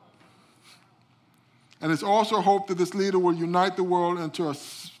 And it's also hoped that this leader will unite the world into a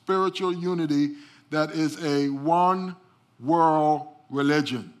spiritual unity that is a one world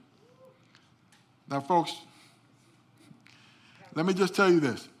religion. Now, folks, let me just tell you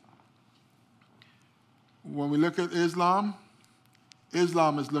this. When we look at Islam,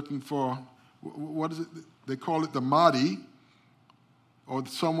 Islam is looking for, what is it? They call it the Mahdi, or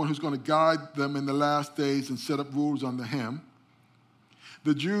someone who's going to guide them in the last days and set up rules under him.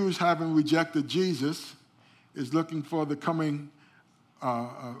 The Jews, having rejected Jesus, is looking for the coming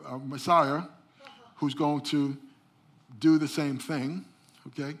Messiah who's going to do the same thing,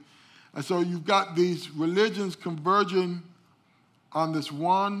 okay? And so you've got these religions converging on this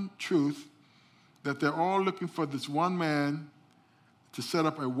one truth, that they're all looking for this one man to set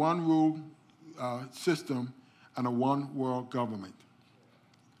up a one-rule system and a one-world government.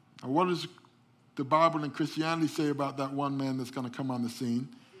 Now, what does the Bible and Christianity say about that one man that's going to come on the scene?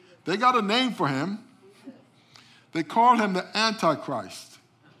 They got a name for him. They call him the Antichrist.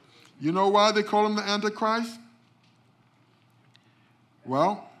 You know why they call him the Antichrist?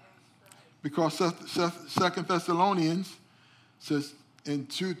 Well, because 2 Thessalonians says in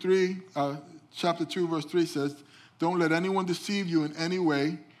chapter 2, verse 3 says, don't let anyone deceive you in any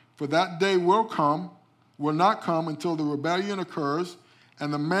way, for that day will not come until the rebellion occurs,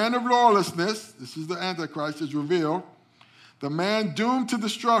 and the man of lawlessness, this is the Antichrist, is revealed, the man doomed to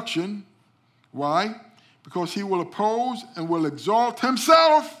destruction. Why? Because he will oppose and will exalt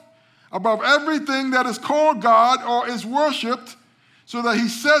himself above everything that is called God or is worshipped, so that he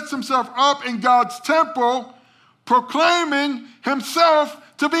sets himself up in God's temple, proclaiming himself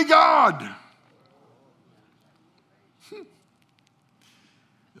to be God.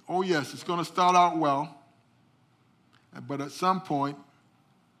 Oh yes, it's going to start out well, but at some point,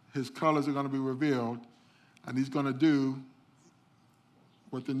 his colors are going to be revealed, and he's going to do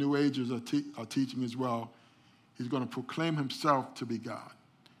what the New Agers are teaching as well. He's going to proclaim himself to be God.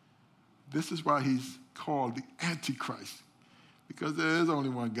 This is why he's called the Antichrist, because there is only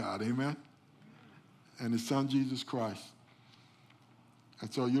one God, amen? And his son, Jesus Christ.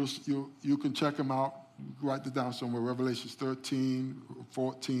 And so you can check him out. Write it down somewhere. Revelations 13,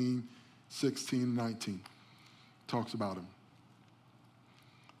 14, 16, 19 talks about him.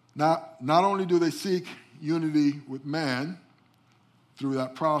 Now, not only do they seek unity with man through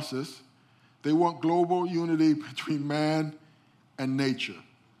that process, they want global unity between man and nature,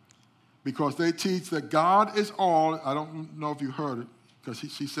 because they teach that God is all. I don't know if you heard it, because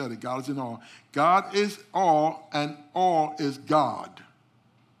she said it. God is in all. God is all, and all is God.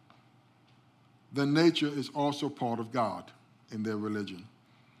 then nature is also part of God in their religion.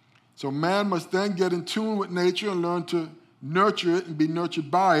 So man must then get in tune with nature and learn to nurture it and be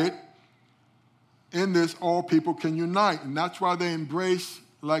nurtured by it. In this, all people can unite. And that's why they embrace,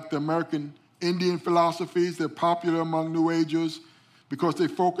 like the American Indian philosophies. They're popular among New Agers because they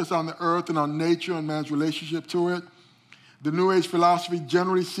focus on the earth and on nature and man's relationship to it. The New Age philosophy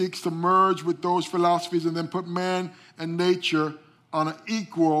generally seeks to merge with those philosophies and then put man and nature on an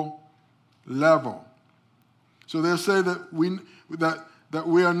equal level. So they'll say that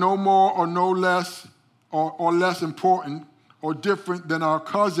we are no more or no less or less important or different than our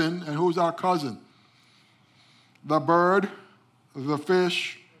cousin. And who's our cousin? The bird, the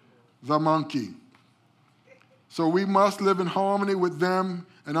fish, the monkey. So we must live in harmony with them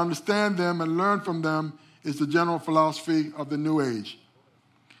and understand them and learn from them is the general philosophy of the New Age.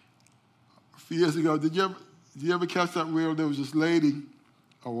 A few years ago, did you ever catch that reel? There was this lady,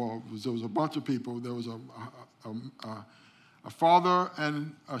 there was a bunch of people. There was a father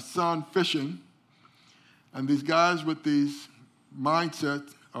and a son fishing, and these guys with these mindset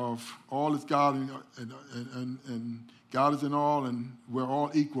of all is God and God is in all and we're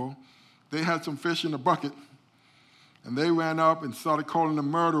all equal. They had some fish in a bucket, and they ran up and started calling them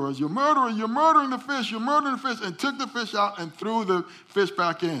murderers. You're murdering the fish, you're murdering the fish, and took the fish out and threw the fish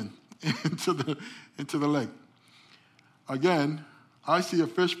back into the lake. Again, I see a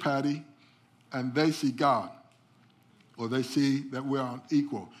fish patty, and they see God, or they see that we're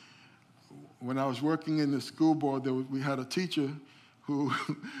unequal. When I was working in the school board, we had a teacher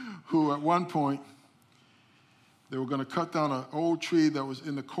who at one point, they were going to cut down an old tree that was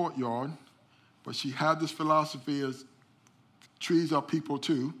in the courtyard, but she had this philosophy as trees are people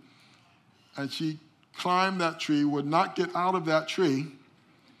too, and she climbed that tree, would not get out of that tree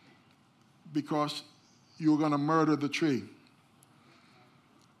because you were going to murder the tree.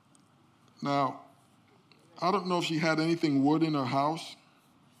 Now, I don't know if she had anything wood in her house.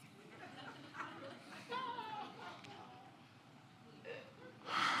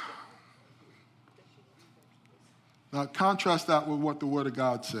 Now, contrast that with what the Word of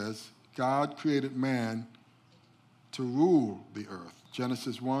God says. God created man to rule the earth.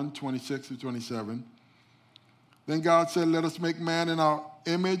 Genesis 1:26-27. Then God said, let us make man in our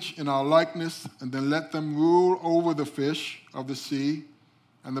image, in our likeness, and then let them rule over the fish of the sea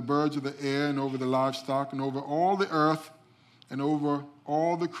and the birds of the air and over the livestock and over all the earth and over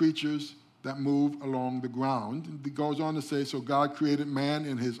all the creatures that move along the ground. And it goes on to say, so God created man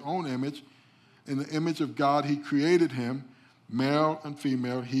in his own image. In the image of God, he created him. Male and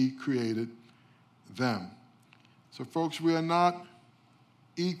female, he created them. So, folks, we are not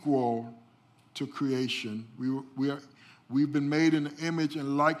equal to creation. We've been made in the image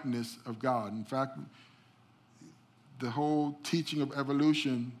and likeness of God. In fact, the whole teaching of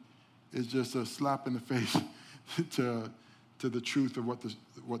evolution is just a slap in the face to the truth of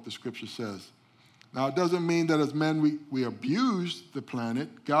what the Scripture says. Now, it doesn't mean that as men we abuse the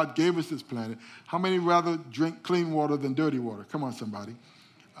planet. God gave us this planet. How many rather drink clean water than dirty water? Come on, somebody.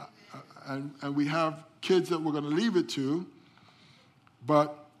 And we have kids that we're going to leave it to.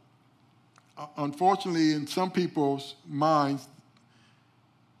 But unfortunately, in some people's minds,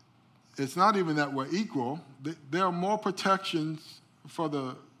 it's not even that we're equal. There are more protections for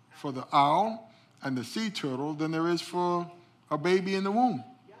the owl and the sea turtle than there is for a baby in the womb.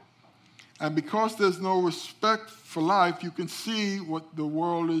 And because there's no respect for life, you can see what the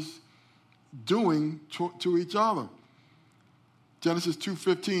world is doing to each other. Genesis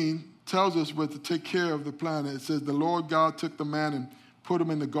 2:15 tells us we're to take care of the planet. It says, the Lord God took the man and put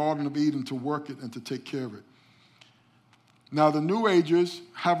him in the Garden of Eden to work it and to take care of it. Now, the New Agers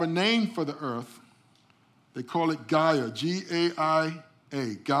have a name for the earth. They call it Gaia,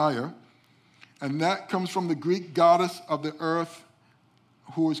 G-A-I-A, Gaia. And that comes from the Greek goddess of the earth,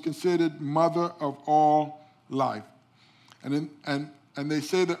 who is considered mother of all life. And they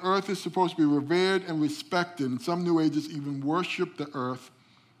say the earth is supposed to be revered and respected, and some New Agers even worship the earth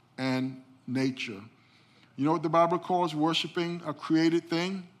and nature. You know what the Bible calls worshiping a created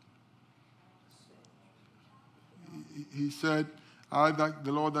thing? He said, I,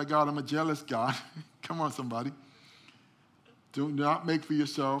 the Lord thy God, am a jealous God. Come on, somebody. Do not make for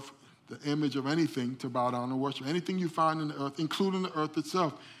yourself the image of anything to bow down and worship. Anything you find in the earth, including the earth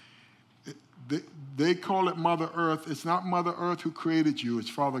itself. They call it Mother Earth. It's not Mother Earth who created you. It's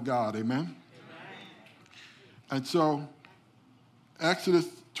Father God. Amen? Amen. And so Exodus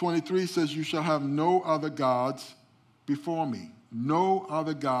 23 says, you shall have no other gods before me. No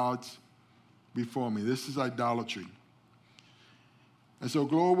other gods before me. This is idolatry. And so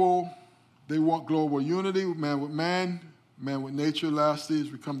they want global unity, man with man, man with nature. Lastly,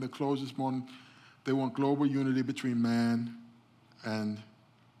 as we come to close this morning, They want global unity between man and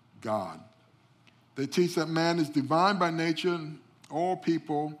God. They teach that man is divine by nature, and all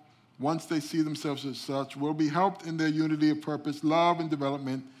people, once they see themselves as such, will be helped in their unity of purpose, love, and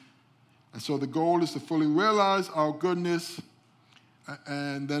development. And so the goal is to fully realize our goodness,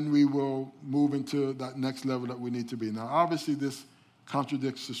 and then we will move into that next level that we need to be. Now, obviously, this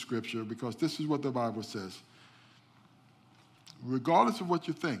contradicts the scripture because this is what the Bible says. Regardless of what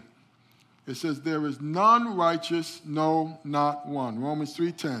you think, it says, there is none righteous, no, not one. Romans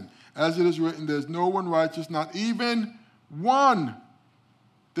 3:10. As it is written, there's no one righteous, not even one.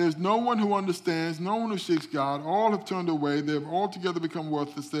 There's no one who understands, no one who seeks God. All have turned away. They have altogether become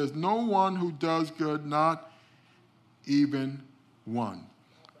worthless. There's no one who does good, not even one.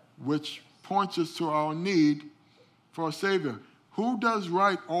 Which points us to our need for a Savior. Who does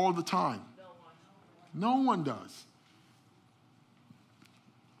right all the time? No one does.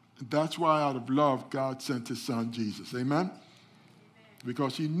 That's why out of love, God sent his son, Jesus. Amen?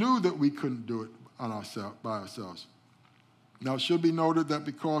 Because he knew that we couldn't do it by ourselves. Now, it should be noted that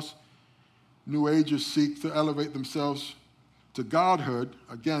because New Agers seek to elevate themselves to godhood,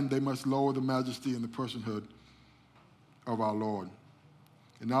 again, they must lower the majesty and the personhood of our Lord.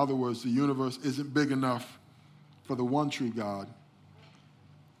 In other words, the universe isn't big enough for the one true God,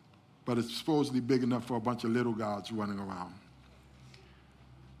 but it's supposedly big enough for a bunch of little gods running around.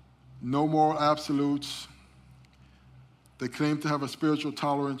 No moral absolutes. They claim to have a spiritual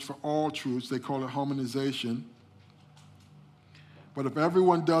tolerance for all truths. They call it harmonization. But if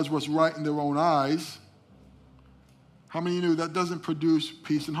everyone does what's right in their own eyes, how many of you knew that doesn't produce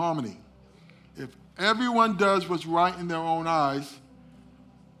peace and harmony? If everyone does what's right in their own eyes,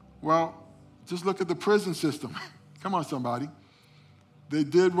 well, just look at the prison system. Come on, somebody. They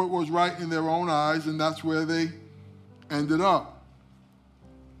did what was right in their own eyes, and that's where they ended up.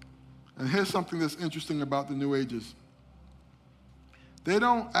 And here's something that's interesting about the New Ages. They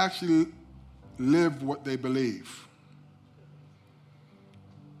don't actually live what they believe.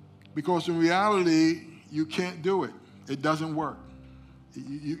 Because in reality, you can't do it. It doesn't work.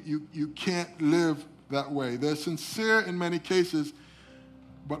 You can't live that way. They're sincere in many cases,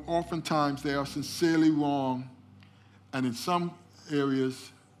 but oftentimes they are sincerely wrong. And in some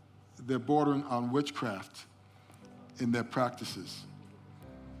areas, they're bordering on witchcraft in their practices.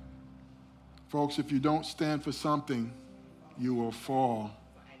 Folks, if you don't stand for something, you will fall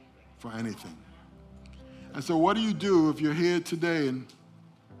for anything. And so what do you do if you're here today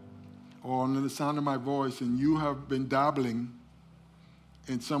or under the sound of my voice and you have been dabbling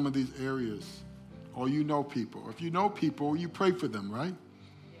in some of these areas, or you know people? If you know people, you pray for them, right?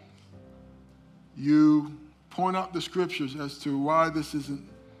 You point out the scriptures as to why this isn't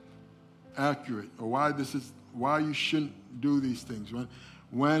accurate or why you shouldn't do these things.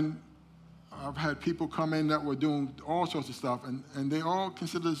 When I've had people come in that were doing all sorts of stuff, and they all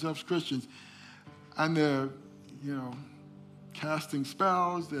consider themselves Christians, and they're, casting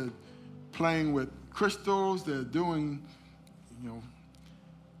spells, they're playing with crystals, they're doing,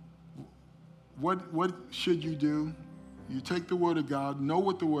 what should you do? You take the Word of God, know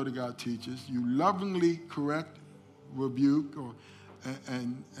what the Word of God teaches, you lovingly correct, rebuke,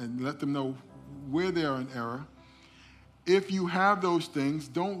 and let them know where they are in error. If you have those things,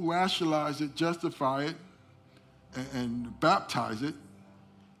 don't rationalize it, justify it, and baptize it.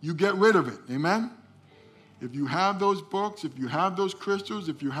 You get rid of it. Amen? If you have those books, if you have those crystals,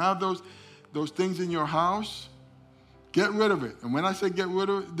 if you have those things in your house, get rid of it. And when I say get rid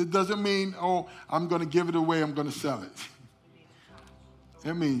of it, it doesn't mean, I'm going to give it away, I'm going to sell it.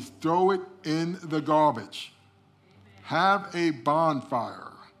 It means throw it in the garbage. Have a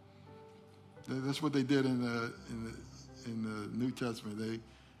bonfire. That's what they did in the New Testament.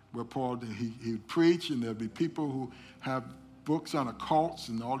 Where Paul, he would preach, and there'd be people who have books on occults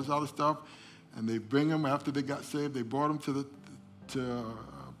and all this other stuff, and they bring them after they got saved. They brought them to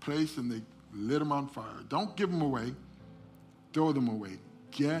a place, and they lit them on fire. Don't give them away. Throw them away.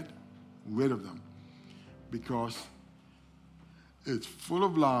 Get rid of them, because it's full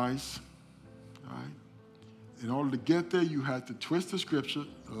of lies. All right? In order to get there, you had to twist the scripture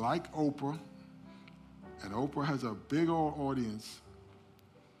like Oprah. And Oprah has a big old audience.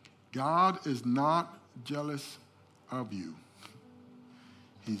 God is not jealous of you.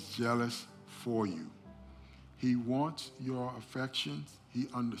 He's jealous for you. He wants your affections. He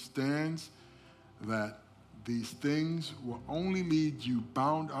understands that these things will only lead you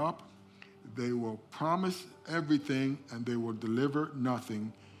bound up. They will promise everything, and they will deliver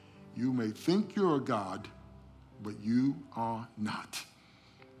nothing. You may think you're a God, but you are not.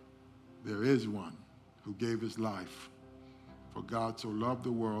 There is one who gave his life For God so loved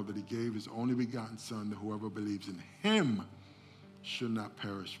the world that he gave his only begotten Son, that whoever believes in him should not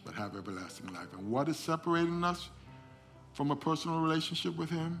perish but have everlasting life. And what is separating us from a personal relationship with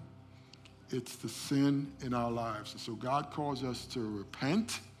him? It's the sin in our lives. And so God calls us to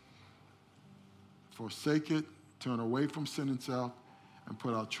repent, forsake it, turn away from sin and self, and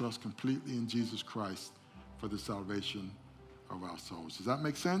put our trust completely in Jesus Christ for the salvation of our souls. Does that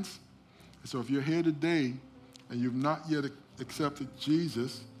make sense? And so if you're here today and you've not yet accepted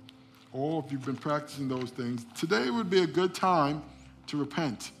Jesus, or if you've been practicing those things, today would be a good time to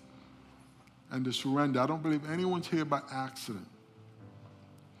repent and to surrender. I don't believe anyone's here by accident.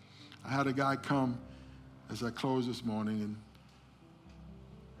 I had a guy come as I closed this morning, and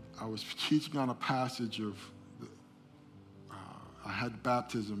I was teaching on a passage of, I had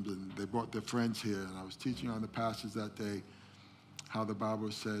baptisms, and they brought their friends here, and I was teaching on the passage that day, how the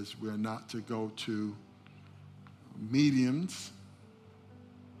Bible says we're not to go to mediums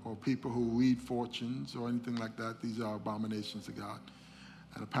or people who read fortunes or anything like that. These are abominations to God.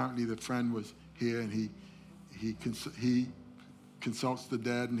 And apparently the friend was here, and he consults the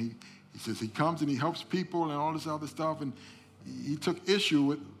dead, and he says he comes and he helps people and all this other stuff, and he took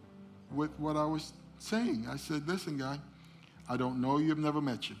issue with what I was saying. I said, listen, guy, I don't know you, I've never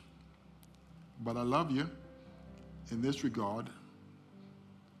met you, but I love you in this regard.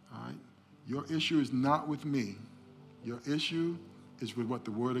 All right? Your issue is not with me. Your issue is with what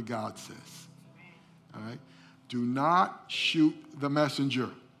the Word of God says. All right? Do not shoot the messenger.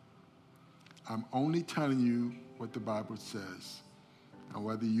 I'm only telling you what the Bible says. And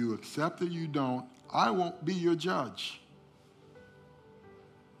whether you accept it or you don't, I won't be your judge.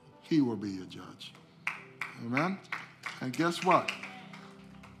 He will be your judge. Amen? And guess what?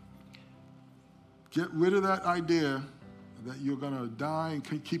 Get rid of that idea that you're going to die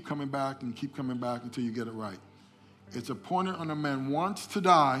and keep coming back and keep coming back until you get it right. It's appointed on a man once to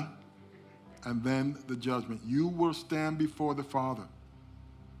die, and then the judgment. You will stand before the Father.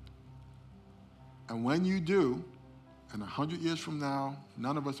 And when you do, and 100 years from now,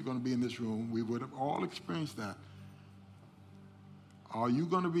 none of us are going to be in this room. We would have all experienced that. Are you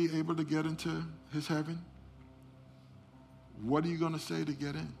going to be able to get into his heaven? What are you going to say to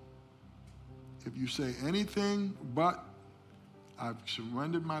get in? If you say anything but, I've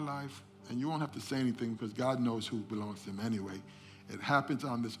surrendered my life, and you won't have to say anything because God knows who belongs to him anyway. It happens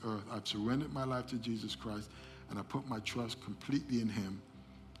on this earth. I've surrendered my life to Jesus Christ, and I put my trust completely in him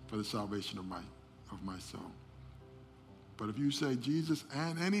for the salvation of my soul. But if you say Jesus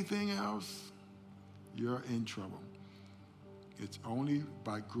and anything else, you're in trouble. It's only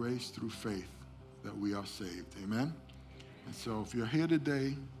by grace through faith that we are saved. Amen? And so if you're here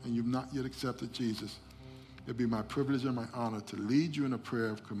today and you've not yet accepted Jesus, it'd be my privilege and my honor to lead you in a prayer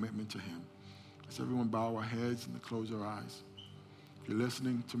of commitment to him. Let's everyone bow our heads and close our eyes. If you're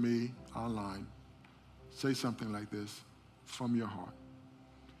listening to me online, say something like this from your heart.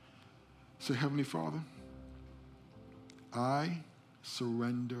 Say, Heavenly Father, I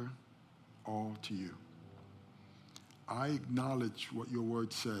surrender all to you. I acknowledge what your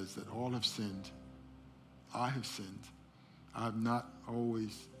word says, that all have sinned. I have sinned. I have not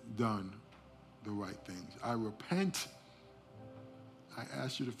always done the right things. I repent. I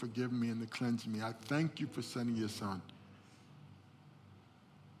ask you to forgive me and to cleanse me. I thank you for sending your Son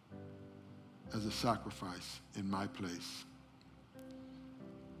as a sacrifice in my place.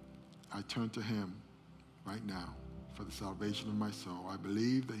 I turn to him right now for the salvation of my soul. I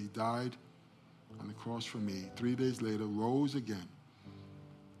believe that he died on the cross for me. 3 days later, rose again.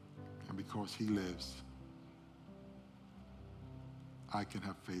 And because he lives, I can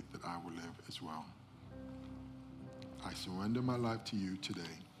have faith that I will live as well. I surrender my life to you today.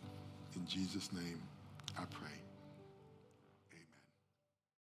 In Jesus' name, I pray.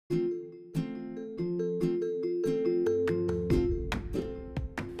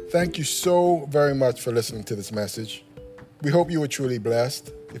 Thank you so very much for listening to this message. We hope you were truly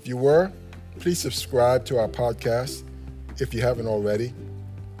blessed. If you were, please subscribe to our podcast if you haven't already,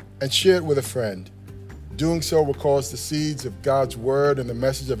 and share it with a friend. Doing so will cause the seeds of God's word and the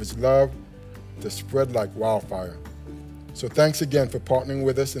message of his love to spread like wildfire. So thanks again for partnering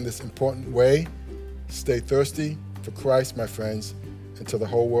with us in this important way. Stay thirsty for Christ, my friends, until the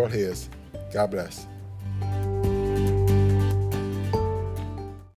whole world hears. God bless.